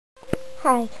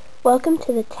Hi, welcome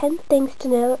to the 10 Things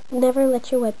to Never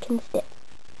Let Your Webkins Do.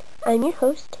 I'm your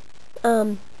host,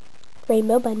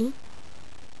 Rainbow Bunny,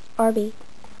 RB.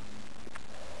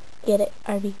 Get it?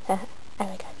 RB. I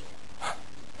like RB.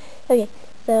 Okay,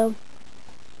 so,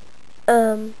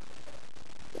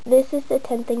 this is the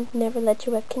 10 Things to Never Let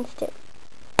Your Webkins Do.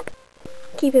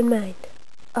 Keep in mind,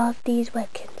 all of these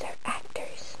webkins are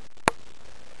actors.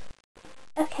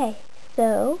 Okay,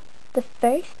 so, the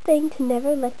first thing to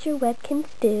never let your webkins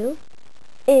do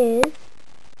is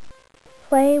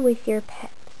play with your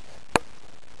pets.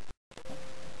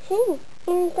 Hey,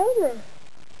 Arizona,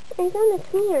 come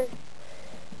here.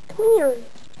 Come here.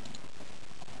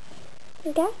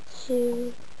 I got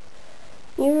you.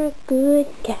 You're a good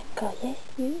gecko. Yes,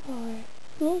 you are.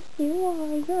 Yes, you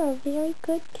are. You're a very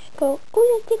good gecko. Oh,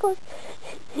 yeah, Tickles.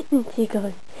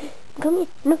 Tickles. Come here.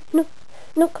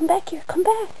 No, come back here. Come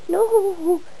back.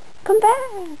 No. Come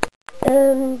back!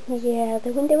 Yeah,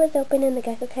 the window was open and the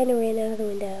gecko kind of ran out of the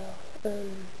window.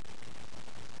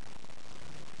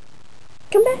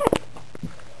 Come back!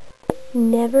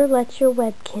 Never let your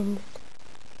webkins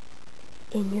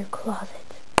in your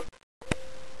closet.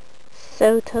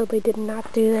 So totally did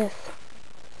not do this.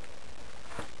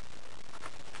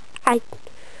 I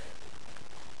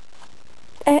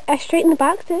straightened the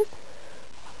boxes.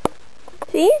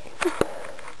 See?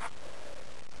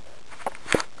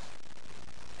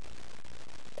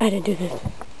 I didn't do this.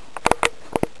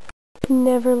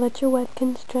 Never let your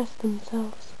webkins dress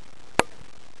themselves.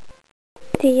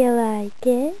 Do you like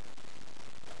it?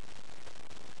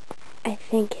 I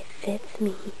think it fits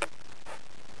me.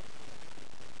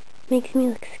 Makes me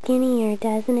look skinnier,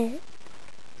 doesn't it?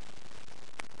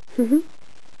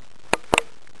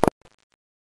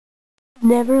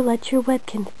 Never let your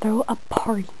webkins throw a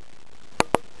party.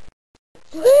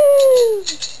 Woo!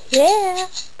 Yeah!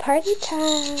 Party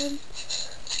time!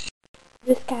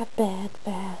 This got bad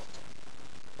fast.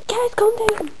 Guys, calm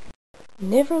down!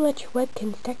 Never let your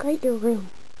webkins decorate your room.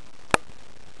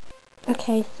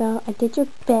 Okay, so I did your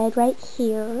bed right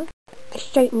here. I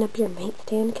straightened up your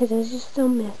nightstand because it was just so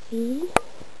messy.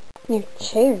 Your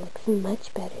chair looks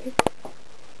much better.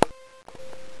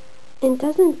 And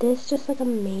doesn't this just look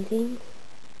amazing?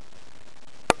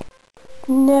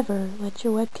 Never let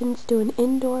your webkins do an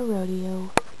indoor rodeo.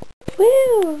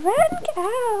 Woo! Run,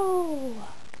 cow!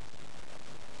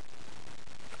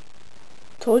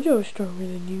 Told you I was stronger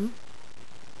than you.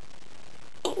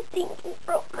 I think you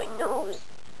broke my nose.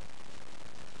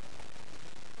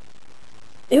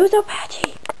 It was so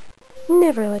patchy.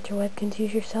 Never let your webkins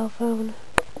use your cell phone.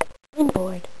 I'm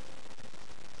bored.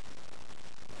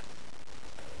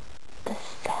 The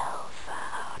cell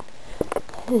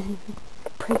phone.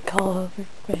 Prank call over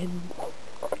friends.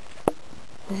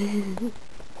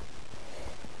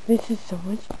 This is so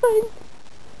much fun.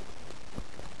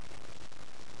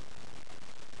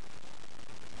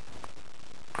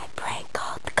 I prank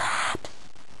called the cops.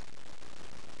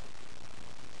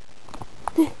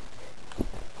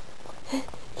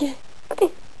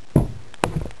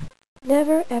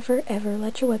 Never, ever, ever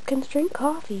let your webkins drink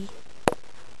coffee.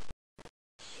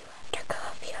 You left your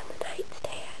coffee on the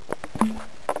nightstand.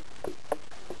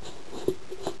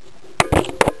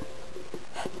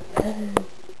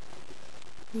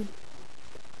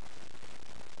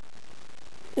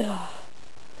 Ow.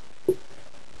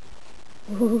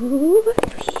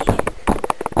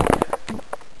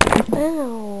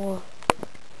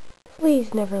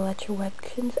 Please never let your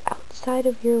webkins outside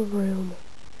of your room.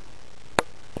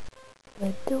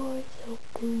 The door's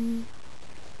open.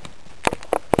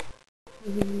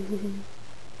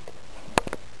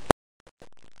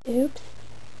 Oops.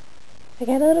 I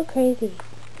got a little crazy.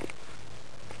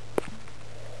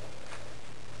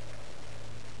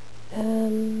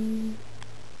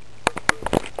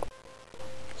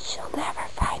 She'll never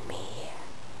find me here.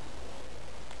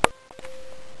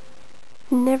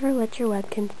 Never let your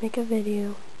webkins make a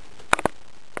video.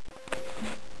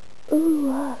 Ooh,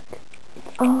 look.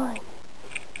 It's on.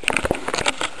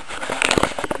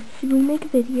 Should we make a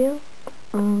video?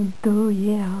 Oh,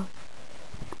 yeah.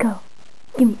 Go.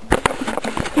 Give me.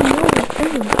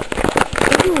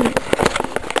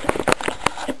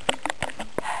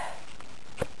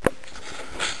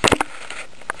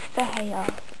 So hey y'all,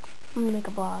 I'm gonna make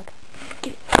a vlog.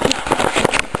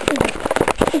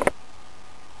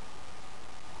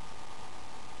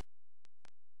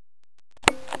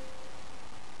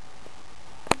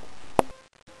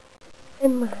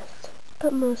 And last,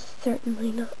 but most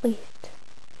certainly not least,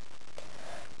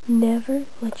 never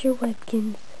let your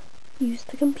webkins use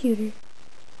the computer.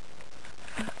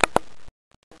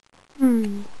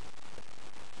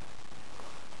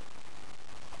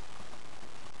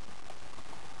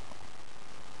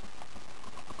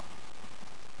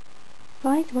 I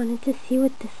always wanted to see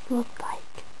what this looked like.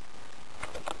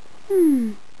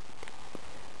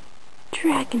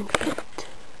 Dragon fruit.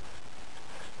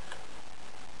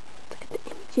 Look at the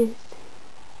images.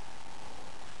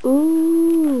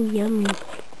 Ooh, yummy.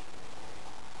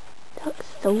 That looks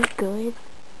so good.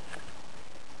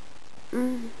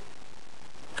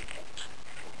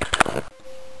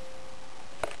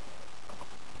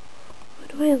 What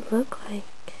do I look like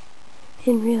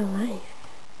in real life?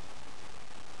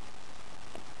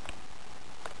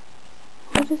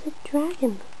 What does a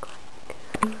dragon look like?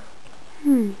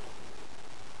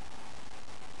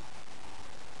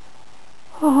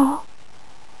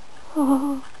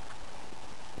 Oh.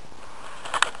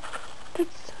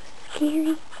 That's so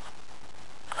scary.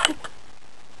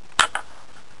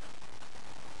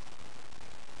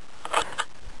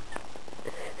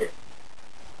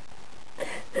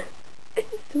 I'm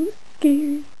so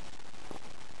scared.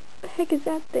 What the heck is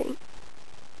that thing?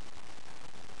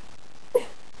 I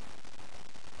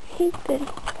hate this.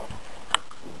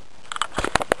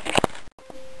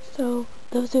 So,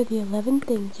 those are the 11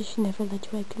 things you should never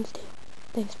let your webkins do.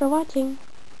 Thanks for watching.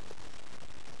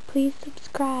 Please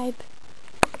subscribe.